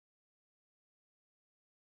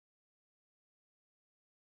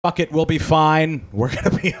fuck it, we'll be fine. We're going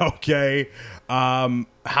to be okay.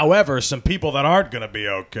 However, some people that aren't going to be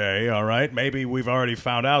okay, all right, maybe we've already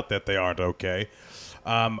found out that they aren't okay,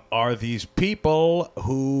 are these people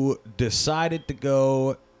who decided to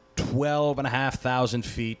go 12,500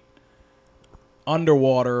 feet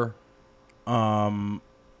underwater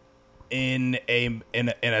in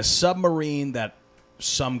a submarine that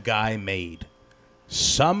some guy made.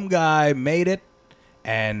 Some guy made it.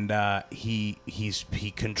 And he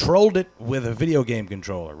controlled it with a video game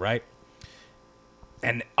controller, right?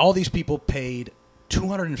 And all these people paid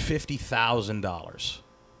 $250,000.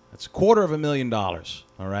 That's $250,000,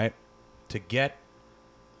 all right, to get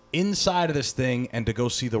inside of this thing and to go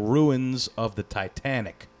see the ruins of the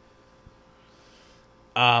Titanic.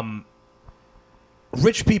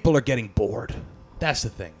 Rich people are getting bored. That's the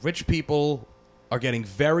thing. Rich people are getting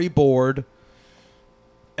very bored.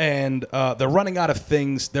 And they're running out of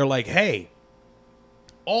things. They're like, hey,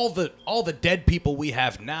 all the dead people we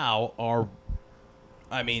have now are,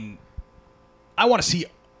 I mean, I want to see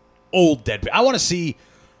old dead people. I want to see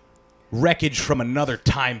wreckage from another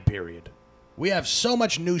time period. We have so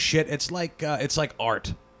much new shit. It's like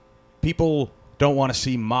art. People don't want to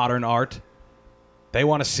see modern art. They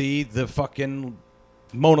want to see the fucking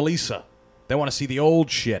Mona Lisa. They want to see the old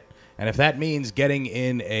shit. And if that means getting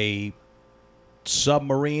in a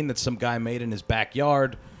submarine that some guy made in his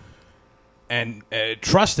backyard and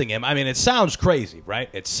trusting him. I mean, it sounds crazy, right?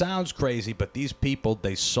 It sounds crazy, but these people,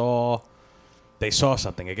 they saw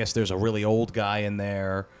something. I guess there's a really old guy in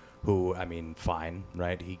there who, I mean, fine,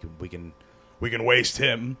 right? We can waste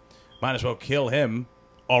him. Might as well kill him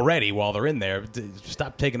already while they're in there.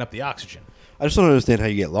 Stop taking up the oxygen. I just don't understand how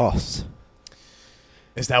you get lost.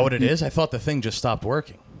 Is that what it is? I thought the thing just stopped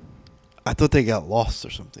working. I thought they got lost or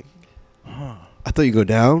something. Huh. I thought you go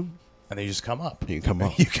down. And they just come up. You come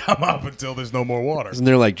up. You come up until there's no more water. Isn't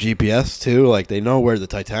there like GPS too? Like they know where the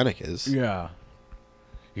Titanic is. Yeah.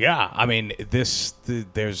 Yeah. I mean, they're super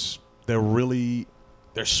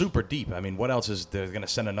deep. I mean, what else is they're going to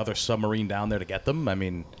send another submarine down there to get them? I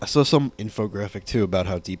mean, I saw some infographic too about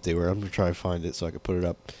how deep they were. I'm gonna try and find it so I could put it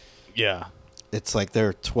up. Yeah. It's like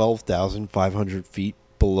they're 12,500 feet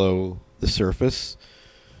below the surface,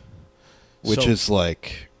 which is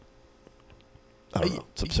like, I don't know.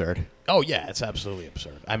 It's absurd. Oh yeah, it's absolutely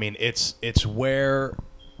absurd. I mean, it's where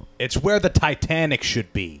the Titanic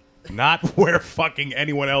should be, not where fucking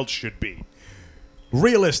anyone else should be.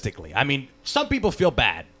 Realistically, I mean, some people feel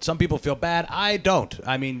bad. Some people feel bad. I don't.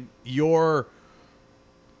 I mean, you're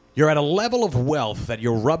at a level of wealth that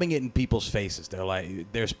you're rubbing it in people's faces. They're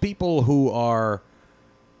like, there's people who are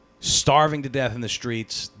starving to death in the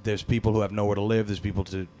streets. There's people who have nowhere to live. There's people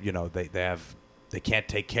to, you know, they can't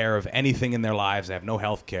take care of anything in their lives. They have no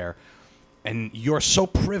health care. And you're so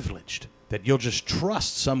privileged that you'll just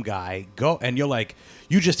trust some guy, go, and you're like,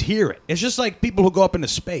 you just hear it. It's just like people who go up into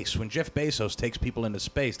space. When Jeff Bezos takes people into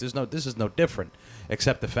space, this is no different,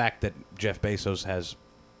 except the fact that Jeff Bezos has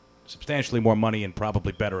substantially more money and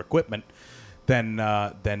probably better equipment than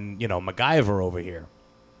you know, MacGyver over here.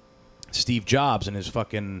 Steve Jobs in his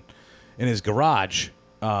garage.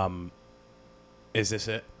 Is this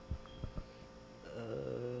it?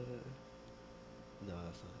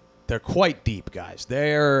 They're quite deep, guys.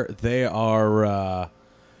 They're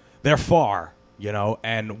far, you know.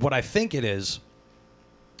 And what I think it is,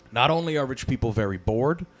 not only are rich people very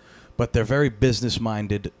bored, but they're very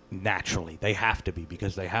business-minded naturally. They have to be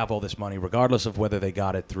because they have all this money, regardless of whether they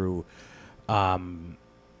got it through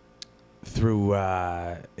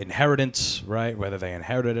inheritance, right? Whether they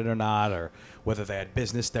inherited it or not, or whether they had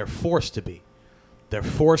business. They're forced to be. They're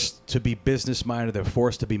forced to be business-minded. They're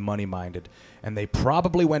forced to be money-minded. And they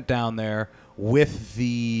probably went down there with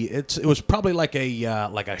it was probably like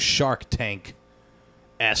a Shark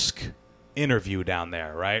Tank-esque interview down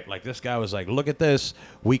there, right? Like this guy was like, look at this.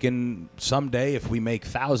 We can, someday, if we make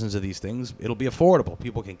thousands of these things, it'll be affordable.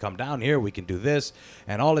 People can come down here. We can do this.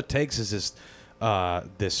 And all it takes is this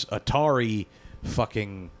Atari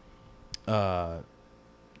fucking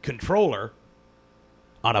controller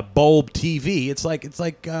on a bulb TV. It's like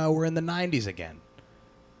we're in the 90s again.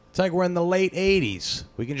 It's like we're in the late 80s.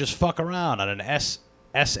 We can just fuck around on an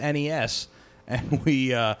SNES, and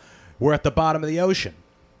we're at the bottom of the ocean.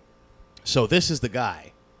 So this is the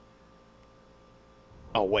guy.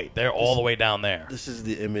 Oh, wait. They're all the way down there. This is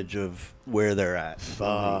the image of where they're at.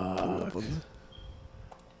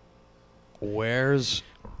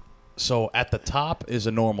 So at the top is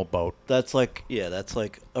a normal boat. That's like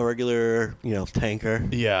a regular, tanker.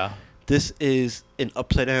 Yeah. This is an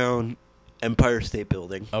upside down Empire State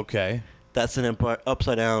Building. Okay. That's an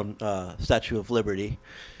upside down Statue of Liberty.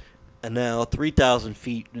 And now 3,000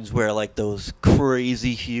 feet is where like those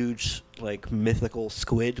crazy huge like mythical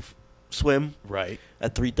squid swim. Right.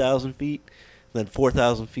 At 3,000 feet. Then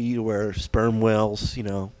 4,000 feet where sperm whales,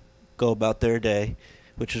 go about their day,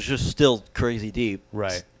 which is just still crazy deep.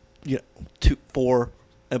 Right. 4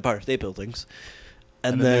 Empire State Buildings.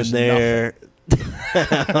 And then there's they're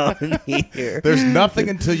down here. There's nothing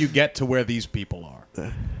until you get to where these people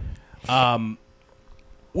are.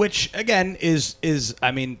 Which, again, is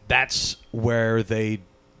I mean, that's where they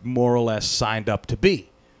more or less signed up to be,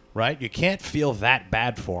 right? You can't feel that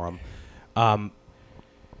bad for them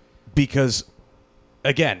because,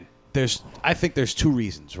 again, I think there's 2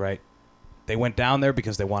 reasons, right? They went down there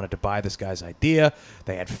because they wanted to buy this guy's idea.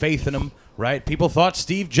 They had faith in him, right? People thought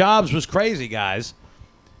Steve Jobs was crazy, guys.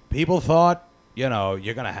 People thought, you're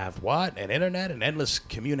going to have what? An internet, an endless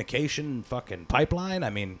communication fucking pipeline? I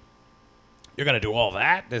mean, you're going to do all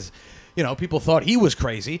that? People thought he was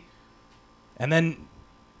crazy. And then,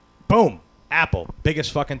 boom, Apple,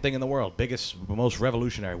 biggest fucking thing in the world, biggest, most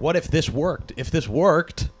revolutionary. What if this worked? If this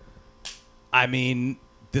worked, I mean,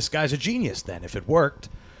 this guy's a genius then, if it worked.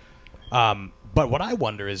 But what I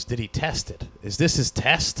wonder is, did he test it? Is this his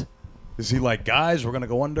test? Is he like, guys, we're going to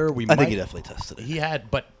go under? I think he definitely tested it. He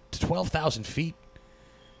had, but 12,000 feet?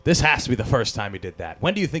 This has to be the first time he did that.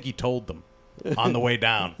 When do you think he told them on the way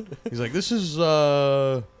down? He's like, this is,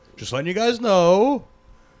 just letting you guys know,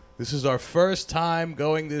 this is our first time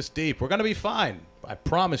going this deep. We're going to be fine. I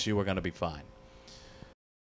promise you we're going to be fine.